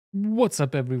What's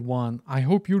up, everyone? I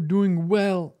hope you're doing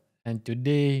well. And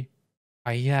today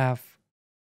I have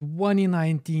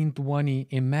 2019-20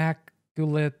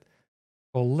 Immaculate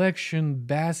Collection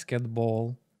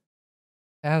Basketball.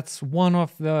 That's one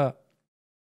of the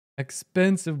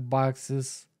expensive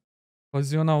boxes because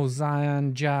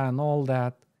Zion, Ja, and all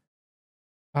that.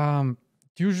 It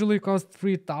usually costs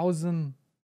 3,000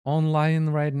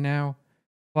 online right now,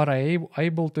 but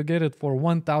able to get it for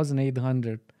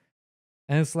 1,800.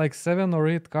 And it's like 7 or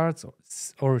 8 cards,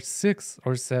 or 6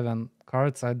 or 7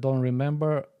 cards. I don't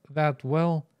remember that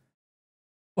well.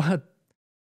 But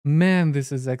man,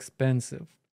 this is expensive.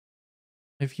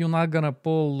 If you're not gonna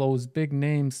pull those big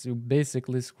names, you're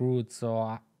basically screwed. So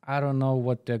I don't know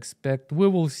what to expect. We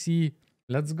will see.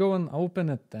 Let's go and open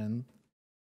it then.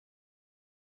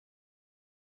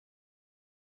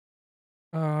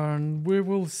 And we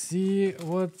will see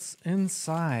what's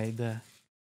inside.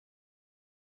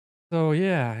 So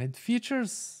yeah, it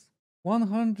features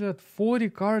 140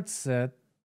 card set,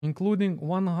 including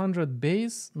 100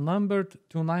 base numbered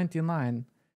to 99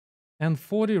 and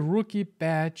 40 rookie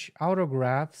patch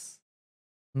autographs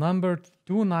numbered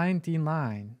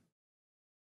 299.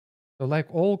 So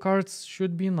like all cards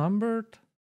should be numbered,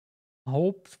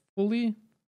 hopefully.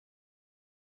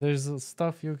 There's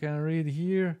stuff you can read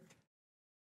here.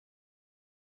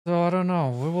 So I don't know,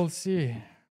 we will see.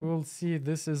 We will see.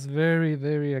 This is very,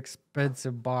 very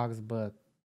expensive box, but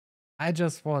I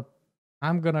just thought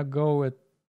I'm gonna go with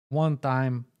one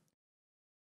time,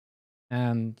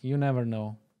 and you never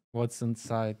know what's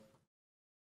inside.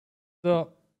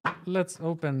 So let's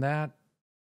open that.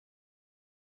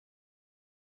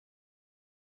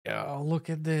 Oh, look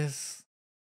at this.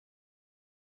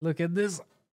 Look at this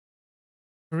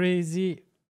crazy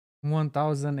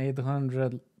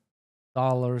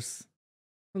 $1,800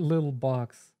 little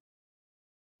box.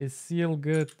 It's sealed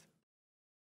good.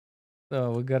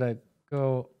 So we gotta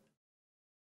go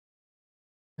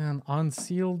and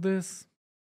unseal this.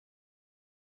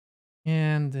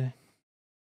 And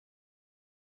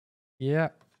yeah,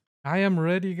 I am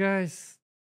ready, guys,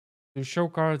 to show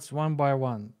cards one by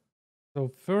one. So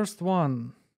first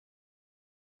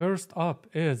up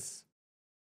is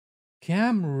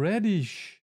Cam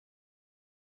Reddish.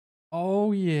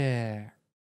 Oh yeah.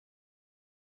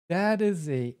 That is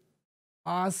a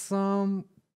awesome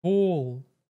pull.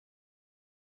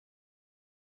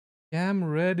 Cam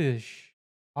Reddish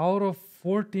out of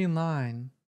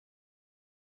 49.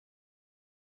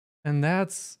 And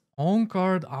that's on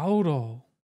card auto.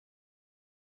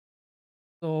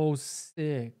 So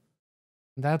sick.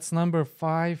 That's number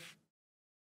 5.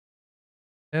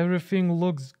 Everything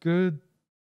looks good.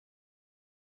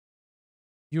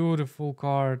 Beautiful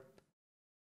card.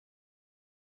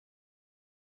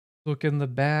 Look in the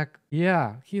back.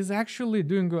 Yeah, he's actually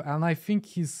doing good. And I think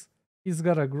he's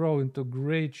gotta grow into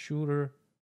great shooter.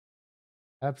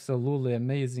 Absolutely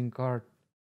amazing card.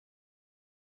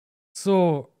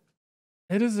 So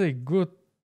it is a good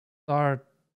start.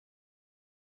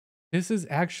 This is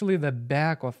actually the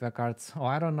back of the card. So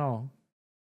I don't know.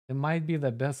 It might be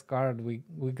the best card we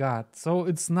got. So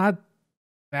it's not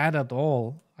bad at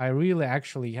all. I really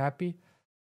actually happy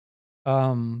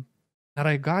that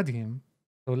I got him.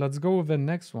 So let's go with the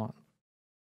next one.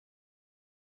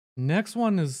 Next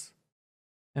one is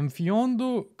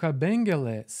Mfiondo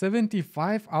Kabengele,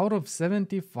 75 out of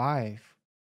 75.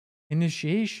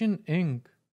 Initiation Inc.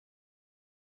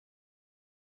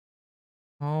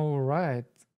 All right.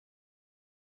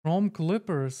 From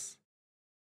Clippers.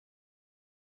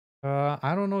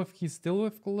 I don't know if he's still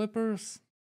with Clippers.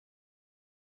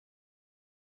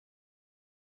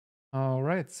 All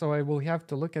right, so I will have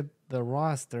to look at the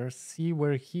roster, see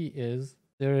where he is.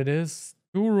 There it is,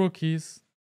 2 rookies.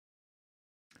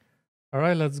 All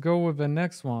right, let's go with the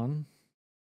next one.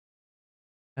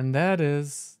 And that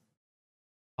is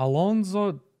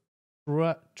Alonzo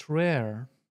Trier.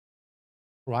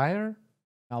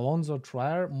 Alonzo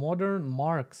Trier, Modern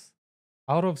Marks,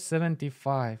 out of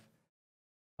 75.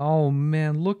 Oh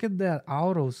man, look at that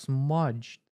auto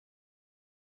smudged.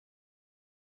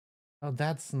 Oh,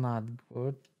 that's not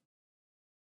good.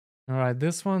 All right,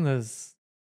 this one is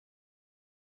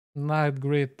not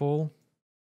great pull.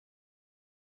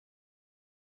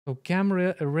 So Cam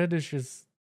Reddish is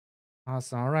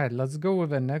awesome. All right, let's go with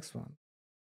the next one.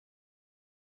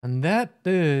 And that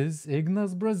is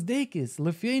Ignas Brazdeikis,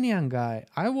 Lithuanian guy.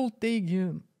 I will take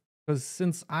him because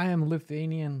since I am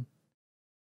Lithuanian,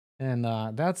 and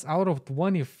that's out of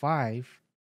 25.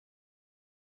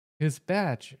 His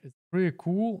patch is pretty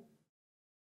cool.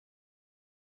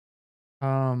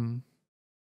 And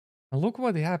look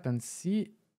what happened.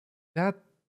 See that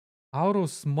Auto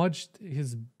smudged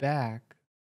his back.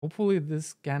 Hopefully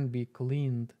this can be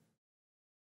cleaned.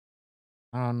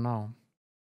 I don't know.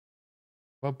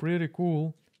 But pretty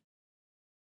cool.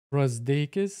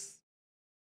 Brasdakis.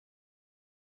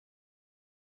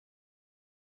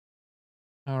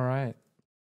 All right.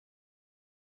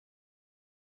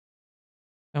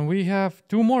 And we have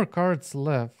 2 more cards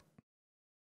left.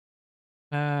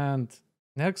 And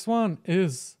next one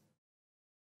is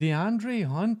DeAndre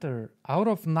Hunter out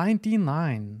of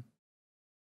 99.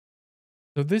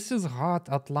 So this is hot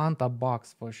Atlanta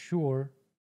box for sure.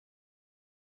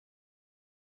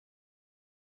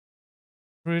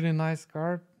 Pretty nice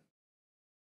card.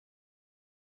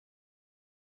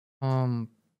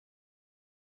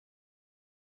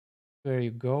 There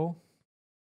you go.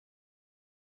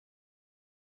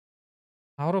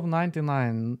 Out of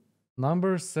 99,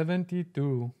 number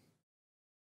 72.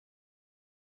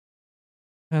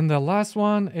 And the last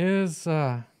one is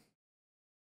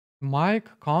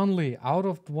Mike Conley out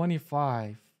of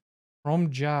 25 from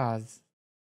Jazz.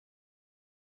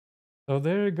 So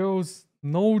there it goes.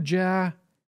 No Ja,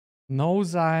 no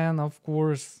Zion, of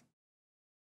course.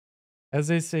 As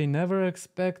they say, never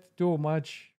expect too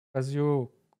much, because you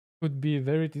could be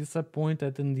very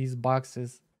disappointed in these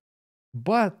boxes.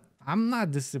 But I'm not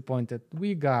disappointed.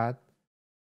 We got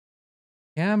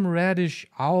Cam Reddish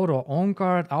auto on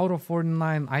card out of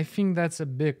 49. I think that's a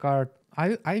big card.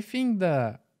 I think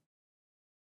the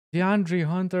DeAndre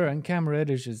Hunter and Cam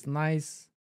Reddish is nice.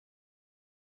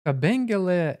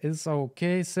 Kabengele is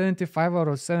okay. 75 out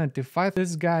of 75.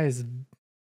 This guy is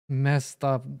messed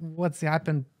up. What's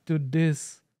happened to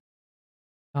this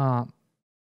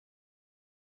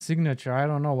signature? I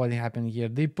don't know what happened here.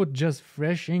 They put just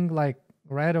fresh ink like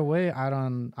right away. I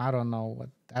don't know what.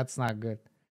 That's not good.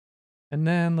 And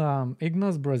then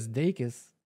Ignas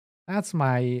Brasdakis. That's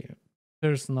my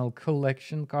personal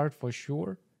collection card for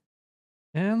sure.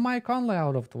 And Mike Conley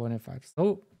out of 25.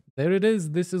 So there it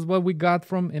is. This is what we got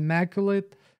from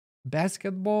Immaculate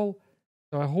Basketball.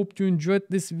 So I hope you enjoyed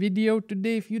this video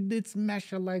today. If you did, smash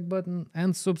the like button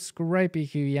and subscribe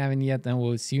if you haven't yet. And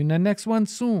we'll see you in the next one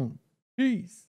soon. Peace.